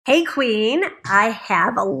Hey, Queen. I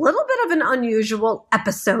have a little bit of an unusual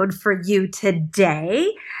episode for you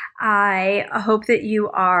today. I hope that you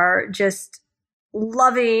are just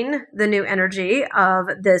loving the new energy of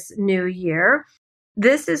this new year.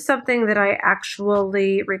 This is something that I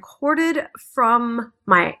actually recorded from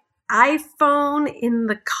my iPhone in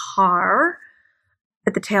the car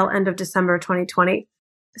at the tail end of December 2020.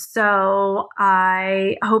 So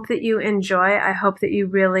I hope that you enjoy. I hope that you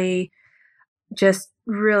really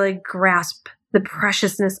grasp the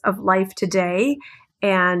preciousness of life today.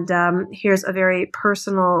 And here's a very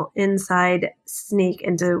personal inside sneak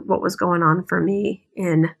into what was going on for me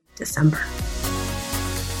in December.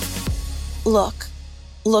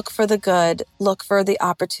 Look for the good, look for the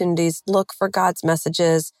opportunities, look for God's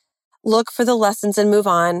messages, look for the lessons and move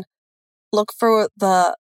on. Look for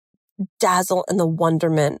the dazzle and the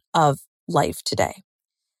wonderment of life today.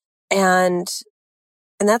 And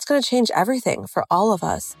that's going to change everything for all of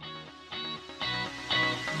us.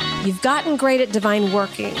 You've gotten great at divine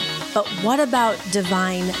working, but what about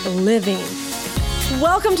divine living?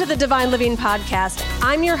 Welcome to the Divine Living Podcast.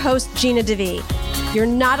 I'm your host, Gina DeVee. You're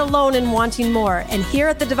not alone in wanting more. And here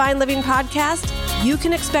at the Divine Living Podcast, you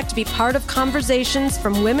can expect to be part of conversations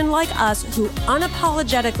from women like us who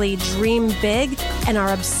unapologetically dream big and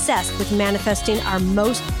are obsessed with manifesting our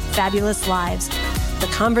most fabulous lives. The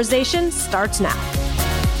conversation starts now.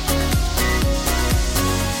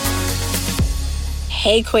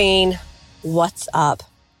 Hey, Queen. What's up?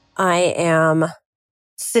 I am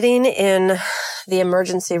sitting in the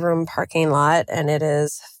emergency room parking lot, and it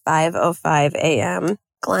is 5:05 a.m.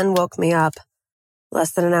 Glenn woke me up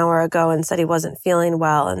less than an hour ago and said he wasn't feeling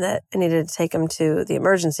well and that I needed to take him to the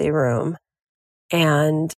emergency room.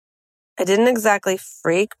 And I didn't exactly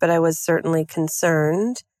freak, but I was certainly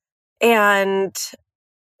concerned. And,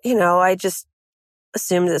 I just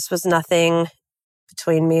assumed this was nothing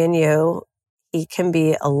between me and you. He can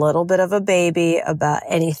be a little bit of a baby about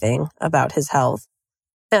anything about his health.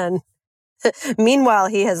 And meanwhile,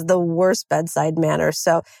 he has the worst bedside manner.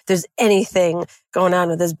 So if there's anything going on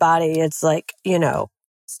with his body, it's like,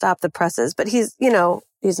 stop the presses. But he's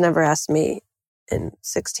never asked me in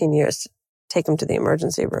 16 years to take him to the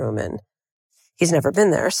emergency room, and he's never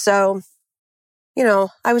been there. So,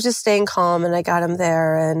 I was just staying calm, and I got him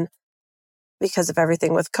there. And because of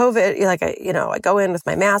everything with COVID, I go in with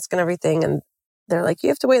my mask and everything, and they're like, you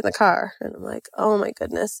have to wait in the car. And I'm like, oh my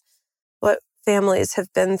goodness, what families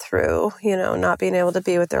have been through, not being able to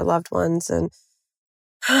be with their loved ones. And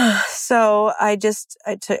so I just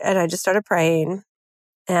started praying,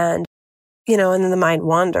 and, and then the mind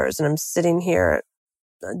wanders, and I'm sitting here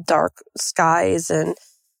at dark skies, and,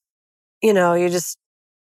 you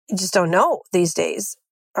just don't know these days,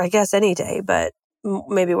 or I guess any day, but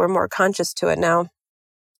maybe we're more conscious to it now.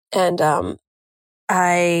 And,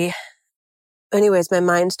 anyways, my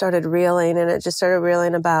mind started reeling, and it just started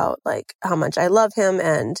reeling about like how much I love him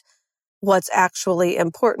and what's actually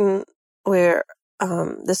important.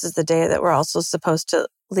 This is the day that we're also supposed to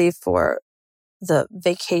leave for the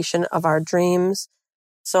vacation of our dreams.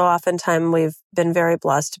 So oftentimes we've been very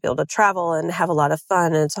blessed to be able to travel and have a lot of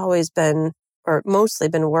fun. And it's always been, or mostly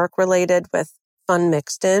been work related with fun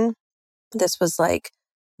mixed in. This was like,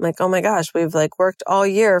 oh my gosh, we've worked all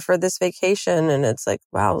year for this vacation. And it's like,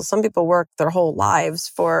 wow, some people work their whole lives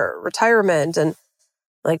for retirement, and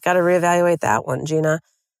got to reevaluate that one, Gina.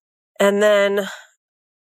 And then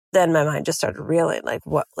my mind just started reeling,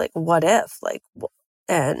 what if,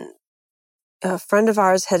 and a friend of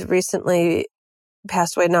ours had recently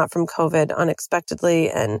passed away, not from COVID, unexpectedly.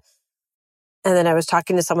 And then I was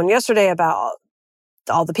talking to someone yesterday about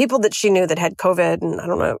all the people that she knew that had COVID. And I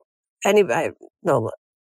don't know anybody,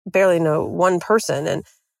 barely know one person. And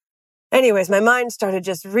anyways, my mind started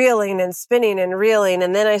just reeling and spinning and reeling.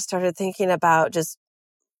 And then I started thinking about just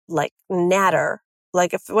natter.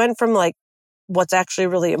 If it went from what's actually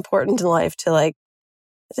really important in life to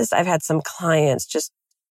I've had some clients just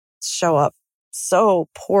show up so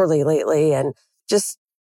poorly lately, and just,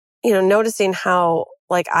 noticing how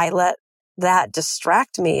I let that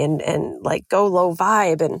distract me and go low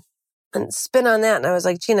vibe and spin on that. And I was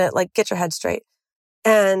like, Gina, get your head straight.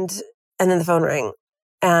 And then the phone rang,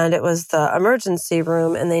 and it was the emergency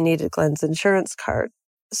room, and they needed Glenn's insurance card.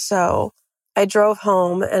 So I drove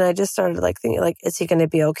home, and I just started thinking, is he going to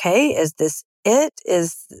be okay? Is this it?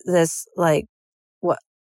 Is this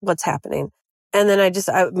what's happening? And then I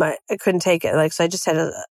couldn't take it. So I just had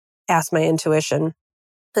to ask my intuition,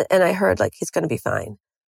 and I heard he's going to be fine.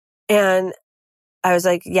 And I was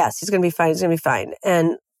like, yes, he's going to be fine. He's going to be fine.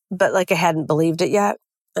 But I hadn't believed it yet.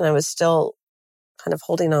 And I was still kind of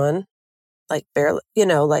holding on, barely,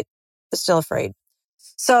 still afraid.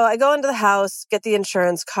 So I go into the house, get the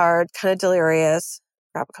insurance card, kind of delirious,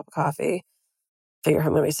 grab a cup of coffee, figure I'm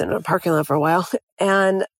going to be sitting in a parking lot for a while.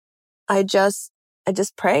 And I just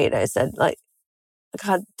prayed. I said, like,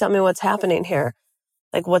 God, tell me what's happening here.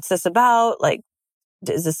 Like, what's this about? Like,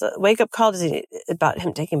 is this a wake up call? Is it about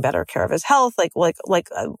him taking better care of his health?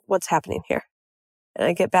 What's happening here? And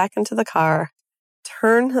I get back into the car,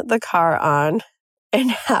 turn the car on,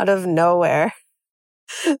 and out of nowhere,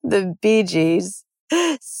 the Bee Gees,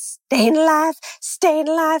 staying alive, staying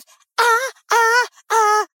alive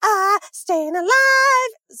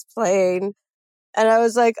is playing. And I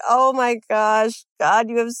was like, oh my gosh, God,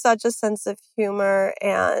 you have such a sense of humor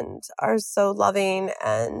and are so loving.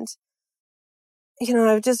 And,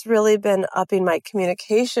 I've just really been upping my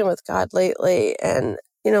communication with God lately. And,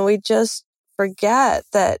 we just forget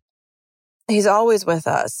that He's always with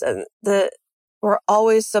us and that we're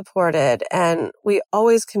always supported and we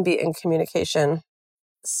always can be in communication.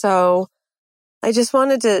 So I just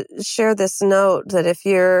wanted to share this note that if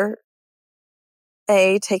you're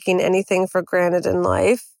taking anything for granted in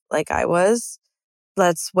life, like I was,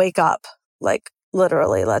 let's wake up. Like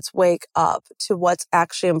literally, let's wake up to what's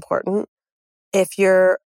actually important. If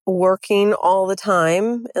you're working all the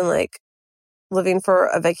time and like living for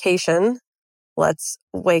a vacation, let's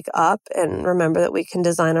wake up and remember that we can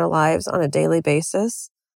design our lives on a daily basis.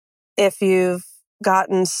 If you've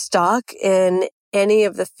gotten stuck in any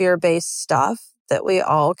of the fear-based stuff that we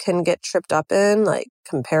all can get tripped up in, like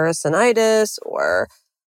comparisonitis or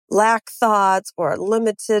lack thoughts or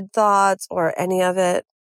limited thoughts or any of it,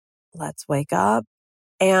 let's wake up.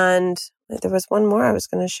 And there was one more I was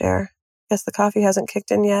going to share. I guess the coffee hasn't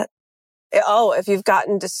kicked in yet. Oh, if you've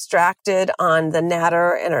gotten distracted on the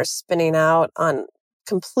natter and are spinning out on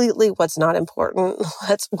completely what's not important,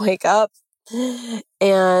 let's wake up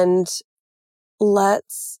and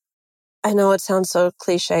I know it sounds so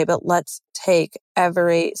cliche, but let's take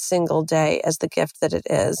every single day as the gift that it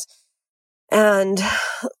is and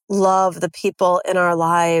love the people in our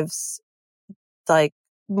lives like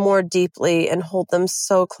more deeply and hold them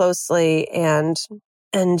so closely and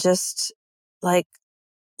just like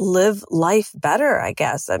live life better, I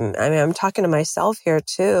guess. I'm talking to myself here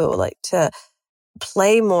too, like to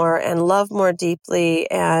play more and love more deeply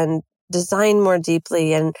and design more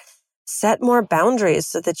deeply and set more boundaries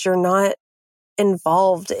so that you're not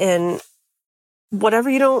involved in whatever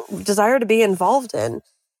you don't desire to be involved in.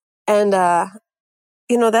 And,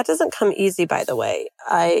 that doesn't come easy, by the way.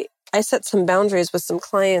 I set some boundaries with some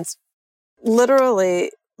clients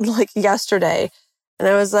literally like yesterday. And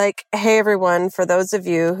I was like, hey, everyone, for those of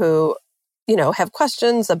you who, have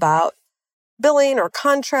questions about billing or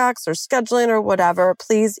contracts or scheduling or whatever,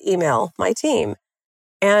 please email my team.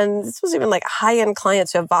 And this was even like high-end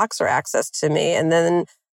clients who have Voxer access to me. And then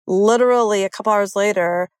literally a couple hours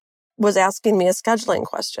later was asking me a scheduling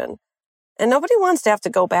question. And nobody wants to have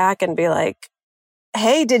to go back and be like,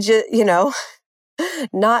 hey, did you,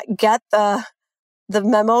 not get the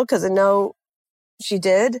memo? Because I know she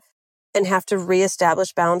did, and have to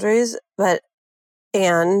reestablish boundaries.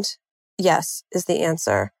 And yes is the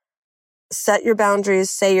answer. Set your boundaries,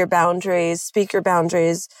 say your boundaries, speak your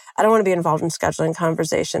boundaries. I don't want to be involved in scheduling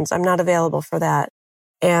conversations. I'm not available for that.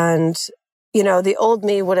 And, the old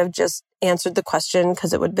me would have just answered the question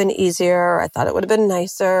because it would have been easier. I thought it would have been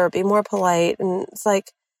nicer, be more polite. And it's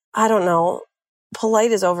like, I don't know.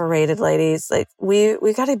 Polite is overrated, ladies. Like we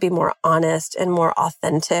got to be more honest and more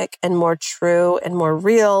authentic and more true and more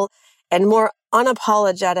real and more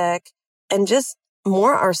unapologetic and just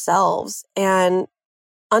more ourselves. And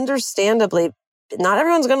understandably, not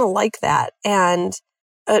everyone's going to like that. And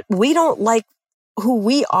we don't like who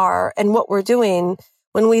we are and what we're doing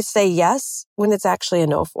when we say yes, when it's actually a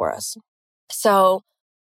no for us. So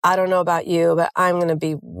I don't know about you, but I'm going to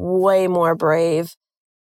be way more brave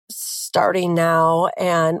starting now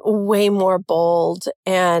and way more bold.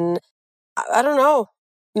 And I don't know,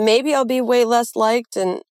 maybe I'll be way less liked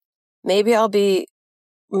and maybe I'll be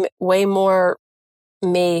way more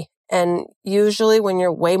me. And usually when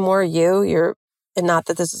you're way more you, and not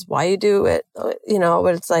that this is why you do it, but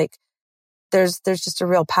it's like, there's just a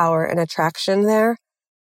real power and attraction there.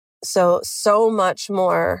 So much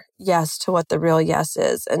more yes to what the real yes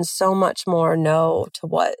is, and so much more no to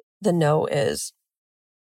what the no is.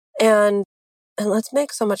 And let's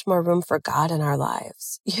make so much more room for God in our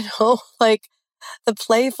lives, like the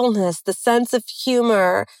playfulness, the sense of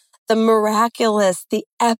humor, the miraculous, the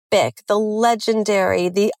epic, the legendary,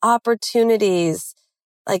 the opportunities,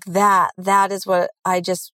 like that is what I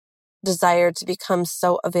just desire to become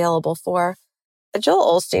so available for.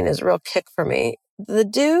 Joel Osteen is a real kick for me. The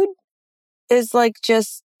dude is like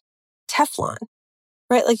just Teflon.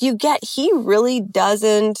 right? Like he really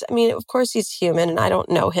doesn't, I mean, of course he's human and I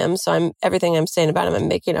don't know him. So everything I'm saying about him, I'm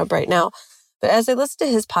making up right now. But as I listen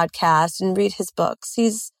to his podcast and read his books,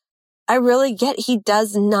 I really get, he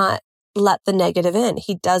does not let the negative in.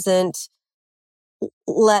 He doesn't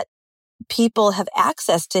let people have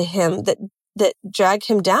access to him that drag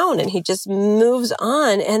him down, and he just moves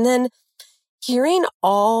on. And then hearing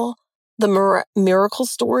all the miracle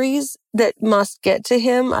stories that must get to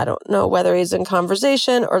him, I don't know whether he's in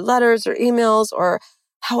conversation or letters or emails or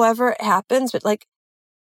however it happens, but like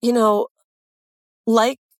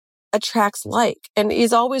attracts like. And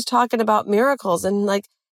he's always talking about miracles and like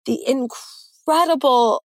the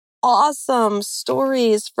incredible, awesome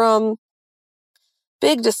stories from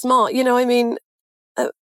big to small. I mean,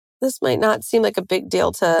 this might not seem like a big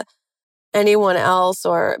deal to anyone else,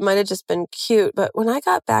 or it might have just been cute. But when I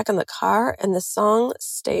got back in the car and the song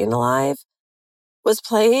Staying Alive was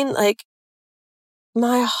playing, like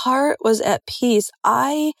my heart was at peace.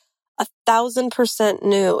 I 1,000%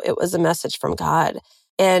 knew it was a message from God.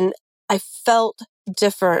 And I felt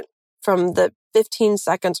different from the 15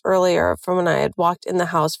 seconds earlier from when I had walked in the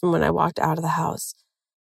house, from when I walked out of the house.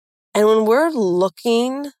 And when we're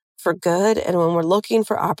looking for good, and when we're looking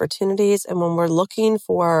for opportunities, and when we're looking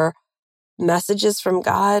for messages from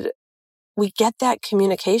God, we get that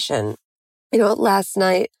communication. Last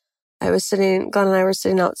night Glenn and I were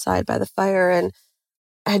sitting outside by the fire, and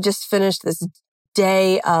I had just finished this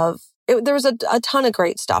day there was a ton of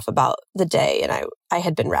great stuff about the day. And I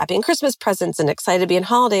had been wrapping Christmas presents and excited to be in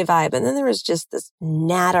holiday vibe. And then there was just this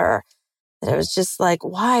natter that I was just like,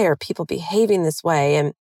 why are people behaving this way?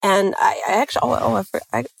 And I actually,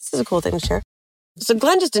 this is a cool thing to share. So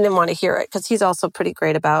Glenn just didn't want to hear it because he's also pretty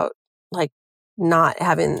great about like not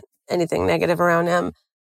having anything negative around him.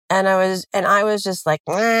 And I was just like,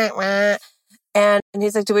 wah, wah. And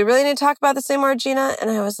he's like, do we really need to talk about this anymore, Gina? And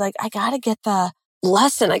I was like, I got to get the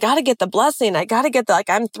lesson. I got to get the blessing. I got to get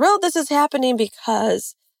I'm thrilled this is happening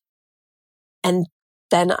because, and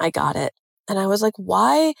then I got it. And I was like,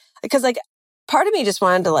 why? Because like part of me just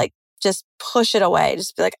wanted to like, just push it away.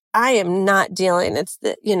 Just be like, I am not dealing. It's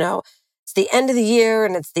it's the end of the year,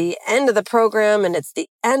 and it's the end of the program, and it's the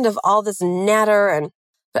end of all this natter.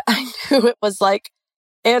 But I knew it was like,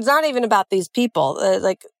 it's not even about these people.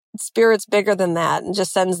 Like Spirit's bigger than that and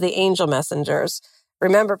just sends the angel messengers.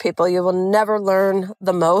 Remember, people, you will never learn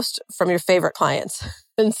the most from your favorite clients.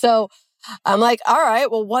 And so I'm like, all right,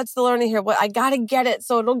 well, what's the learning here? I got to get it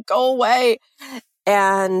so it'll go away.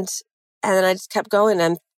 And then I just kept going.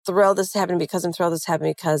 I'm thrilled this happened because I'm thrilled this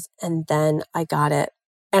happened because, and then I got it.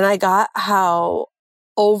 And I got how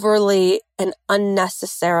overly and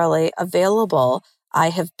unnecessarily available I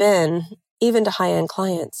have been, even to high-end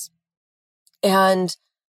clients. And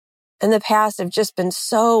in the past, I've just been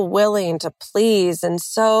so willing to please and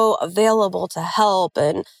so available to help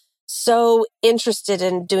and so interested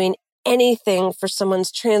in doing anything for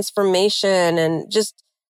someone's transformation, and just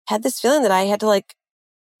had this feeling that I had to like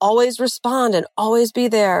always respond and always be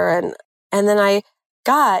there. And then I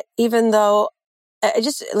got, even though I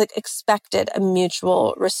just like expected a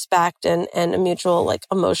mutual respect and a mutual like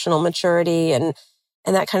emotional maturity and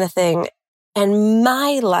that kind of thing. And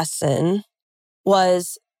my lesson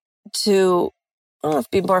was to, I don't know if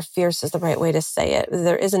be more fierce is the right way to say it.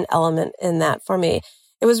 There is an element in that for me.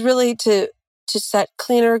 It was really to set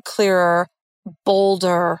cleaner, clearer,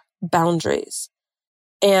 bolder boundaries.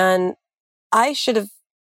 And I should have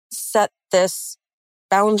set this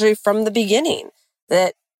boundary from the beginning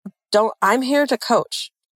that I'm here to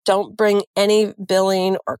coach. Don't bring any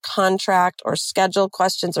billing or contract or schedule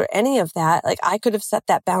questions or any of that. Like I could have set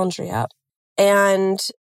that boundary up. And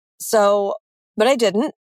so, but I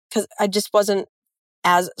didn't, because I just wasn't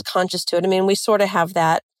as conscious to it. I mean, we sort of have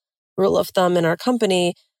that rule of thumb in our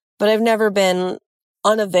company, but I've never been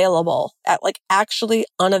actually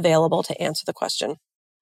unavailable to answer the question.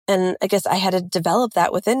 And I guess I had to develop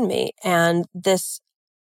that within me. And this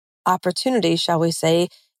opportunity, shall we say,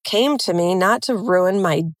 came to me not to ruin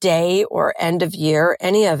my day or end of year,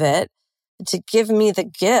 any of it, to give me the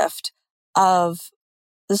gift of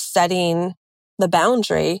setting the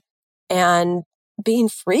boundary and being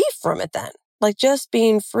free from it then. Like just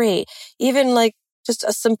being free. Even like just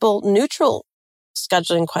a simple neutral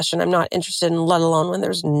scheduling question I'm not interested in, let alone when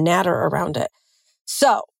there's natter around it.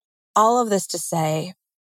 So all of this to say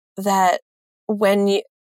that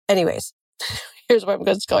anyways, here's where I'm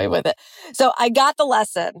just going with it. So I got the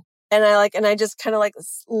lesson, and I just kind of like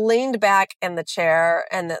leaned back in the chair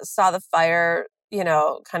and saw the fire,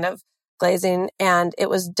 kind of glazing, and it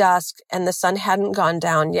was dusk and the sun hadn't gone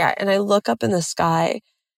down yet. And I look up in the sky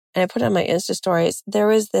and I put on my Insta stories. There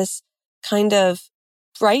was this kind of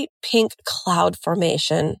bright pink cloud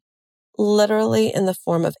formation, literally in the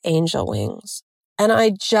form of angel wings. And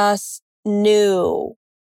I just knew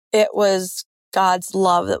it was God's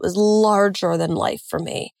love that was larger than life for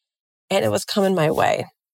me. And it was coming my way.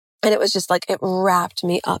 And it was just like, it wrapped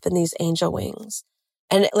me up in these angel wings.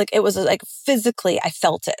 And it was like physically, I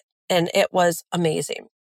felt it. And it was amazing.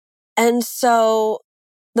 And so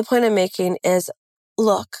the point I'm making is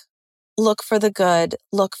look for the good,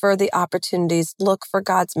 look for the opportunities, look for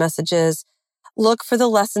God's messages, look for the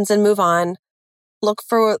lessons and move on. Look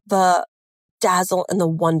for the dazzle and the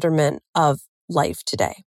wonderment of life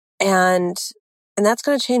today. And that's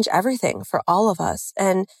going to change everything for all of us.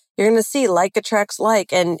 And you're going to see like attracts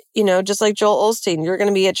like. And, just like Joel Osteen, you're going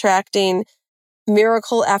to be attracting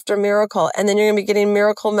miracle after miracle. And then you're going to be getting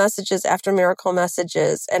miracle messages after miracle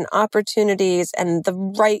messages and opportunities and the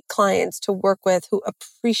right clients to work with who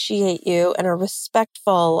appreciate you and are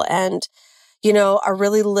respectful and, are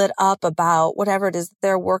really lit up about whatever it is that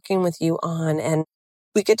they're working with you on. And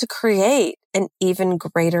we get to create an even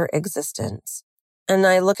greater existence. And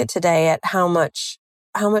I look at today at how much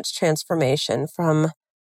transformation from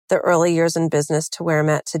the early years in business to where I'm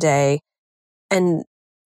at today and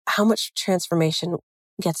how much transformation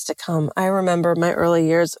gets to come. I remember my early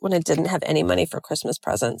years when I didn't have any money for Christmas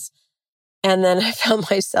presents. And then I found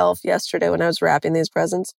myself yesterday when I was wrapping these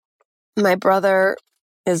presents. My brother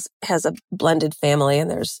has a blended family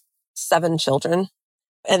and there's 7 children.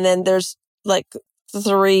 And then there's like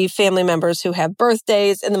 3 family members who have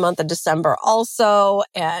birthdays in the month of December also.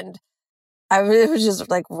 And I was just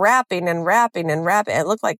like wrapping and wrapping and wrapping. It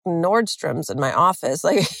looked like Nordstrom's in my office.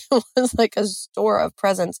 Like it was like a store of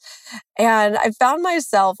presents. And I found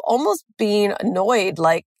myself almost being annoyed.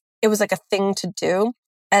 Like it was like a thing to do.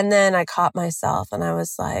 And then I caught myself and I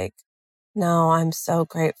was like, no, I'm so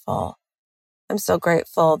grateful. I'm so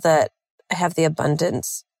grateful that I have the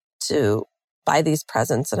abundance to buy these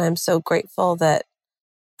presents. And I'm so grateful that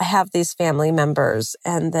I have these family members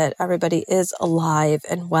and that everybody is alive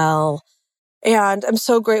and well. And I'm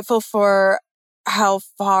so grateful for how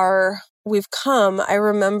far we've come. I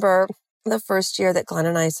remember the first year that Glenn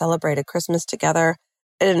and I celebrated Christmas together.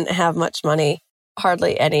 I didn't have much money,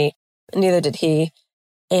 hardly any, neither did he.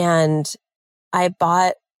 And I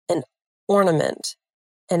bought an ornament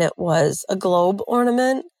and it was a globe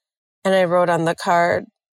ornament. And I wrote on the card,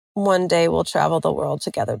 "One day we'll travel the world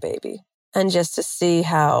together, baby." And just to see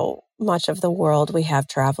how much of the world we have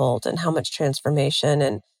traveled and how much transformation.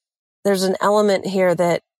 And there's an element here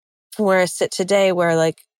that from where I sit today, where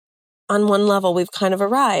like on one level, we've kind of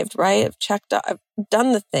arrived, right? I've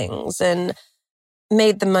done the things and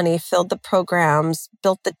made the money, filled the programs,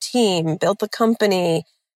 built the team, built the company,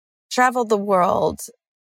 traveled the world,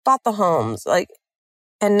 bought the homes,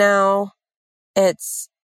 and now it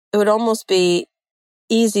would almost be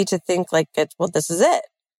easy to think like, well, this is it,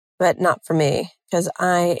 but not for me, because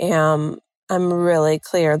I'm really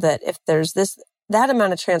clear that if there's that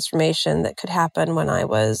amount of transformation that could happen when I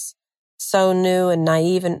was so new and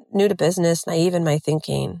naive and new to business, naive in my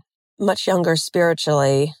thinking, much younger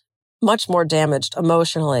spiritually, much more damaged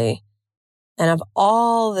emotionally, and of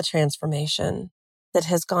all the transformation that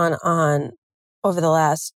has gone on over the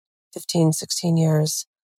last 15, 16 years,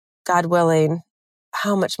 God willing,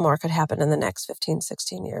 how much more could happen in the next 15,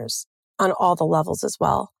 16 years on all the levels as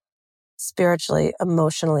well, spiritually,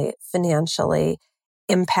 emotionally, financially,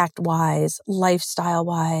 impact-wise,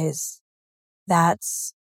 lifestyle-wise.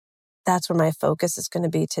 That's where my focus is going to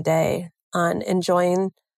be today, on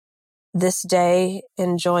enjoying this day,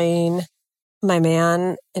 enjoying my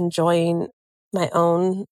man, enjoying my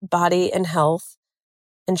own body and health,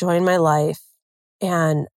 enjoying my life,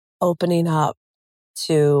 and opening up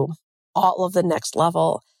to all of the next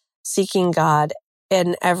level, seeking God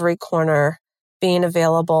in every corner, being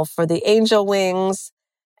available for the angel wings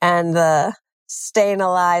and the staying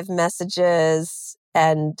alive messages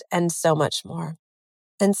and so much more.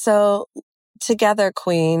 And so together,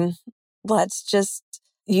 Queen, I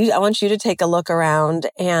want you to take a look around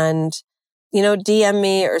and, DM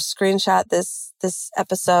me or screenshot this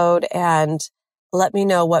episode and let me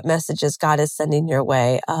know what messages God is sending your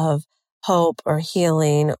way of hope or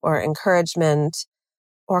healing or encouragement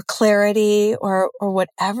or clarity or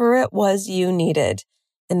whatever it was you needed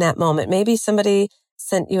in that moment. Maybe somebody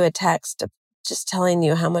sent you a text just telling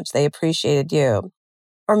you how much they appreciated you.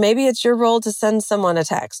 Or maybe it's your role to send someone a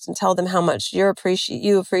text and tell them how much you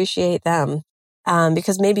appreciate them,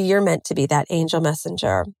 because maybe you're meant to be that angel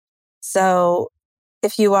messenger. So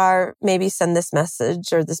if you are, maybe send this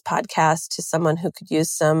message or this podcast to someone who could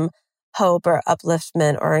use some hope or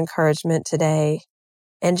upliftment or encouragement today.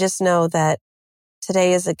 And just know that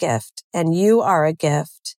Today is a gift, and you are a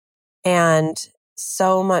gift, and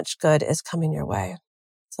so much good is coming your way.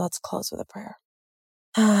 So let's close with a prayer.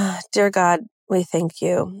 Dear God, we thank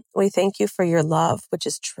you. We thank you for your love, which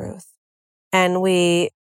is truth. And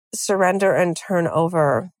we surrender and turn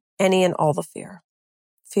over any and all the fear.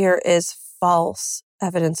 Fear is false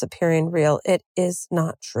evidence appearing real. It is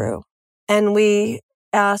not true. And we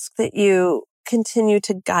ask that you continue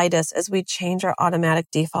to guide us as we change our automatic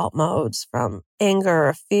default modes from anger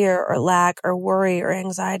or fear or lack or worry or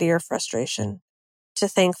anxiety or frustration to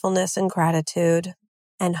thankfulness and gratitude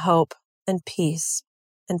and hope and peace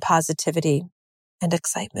and positivity and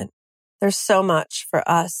excitement. There's so much for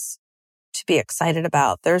us to be excited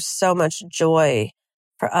about. There's so much joy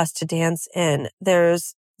for us to dance in.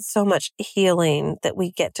 There's so much healing that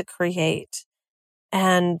we get to create.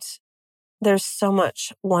 And there's so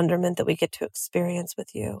much wonderment that we get to experience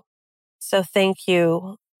with you. So thank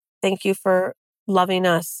you. Thank you for loving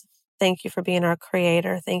us. Thank you for being our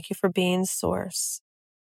creator. Thank you for being source.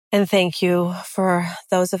 And thank you for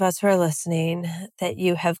those of us who are listening, that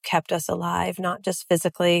you have kept us alive, not just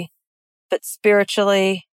physically, but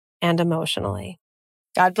spiritually and emotionally.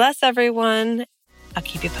 God bless everyone. I'll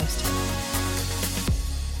keep you posted.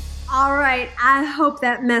 All right. I hope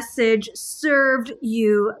that message served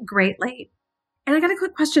you greatly. And I got a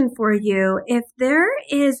quick question for you. If there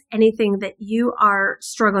is anything that you are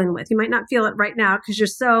struggling with, you might not feel it right now because you're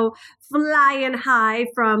so flying high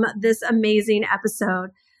from this amazing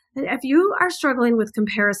episode. If you are struggling with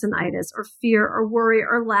comparisonitis or fear or worry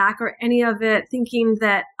or lack or any of it, thinking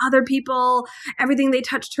that other people, everything they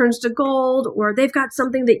touch turns to gold, or they've got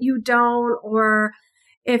something that you don't, or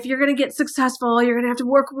if you're going to get successful, you're going to have to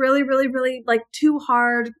work really, really, really too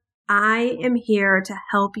hard. I am here to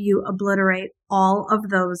help you obliterate all of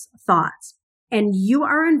those thoughts. And you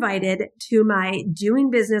are invited to my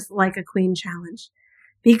Doing Business Like a Queen challenge.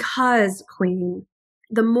 Because, Queen,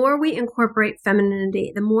 the more we incorporate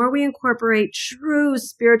femininity, the more we incorporate true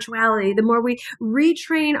spirituality, the more we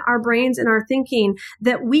retrain our brains and our thinking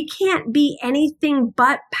that we can't be anything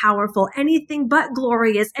but powerful, anything but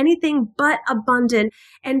glorious, anything but abundant,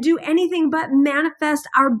 and do anything but manifest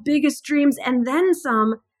our biggest dreams and then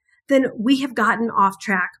some, then we have gotten off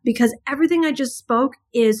track, because everything I just spoke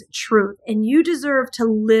is truth, and you deserve to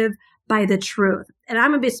live by the truth. And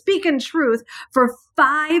I'm going to be speaking truth for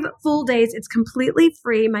 5 full days. It's completely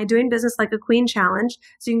free, my Doing Business Like a Queen challenge.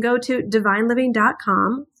 So you can go to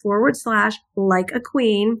divineliving.com/like a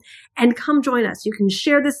queen and come join us. You can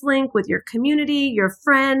share this link with your community, your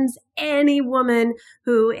friends, any woman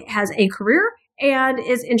who has a career and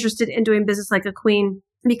is interested in doing business like a queen,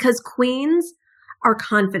 because queens are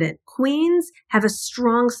confident. Queens have a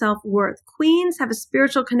strong self-worth. Queens have a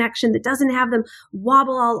spiritual connection that doesn't have them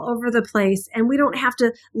wobble all over the place. And we don't have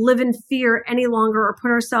to live in fear any longer or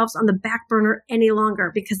put ourselves on the back burner any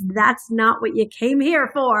longer, because that's not what you came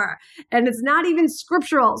here for. And it's not even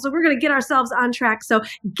scriptural. So we're going to get ourselves on track. So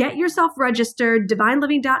get yourself registered,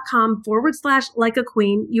 divineliving.com/like a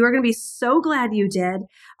queen. You are going to be so glad you did.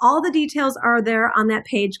 All the details are there on that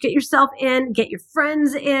page. Get yourself in, get your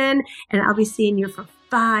friends in, and I'll be seeing you for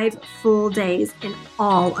 5 full days in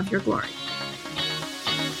all of your glory.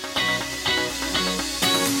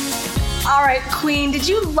 All right, Queen, did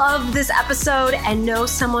you love this episode and know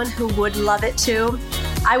someone who would love it too?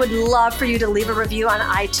 I would love for you to leave a review on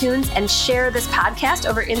iTunes and share this podcast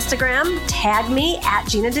over Instagram. Tag me at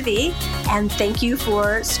Gina DeVee. And thank you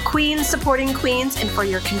for Queens supporting Queens and for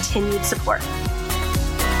your continued support.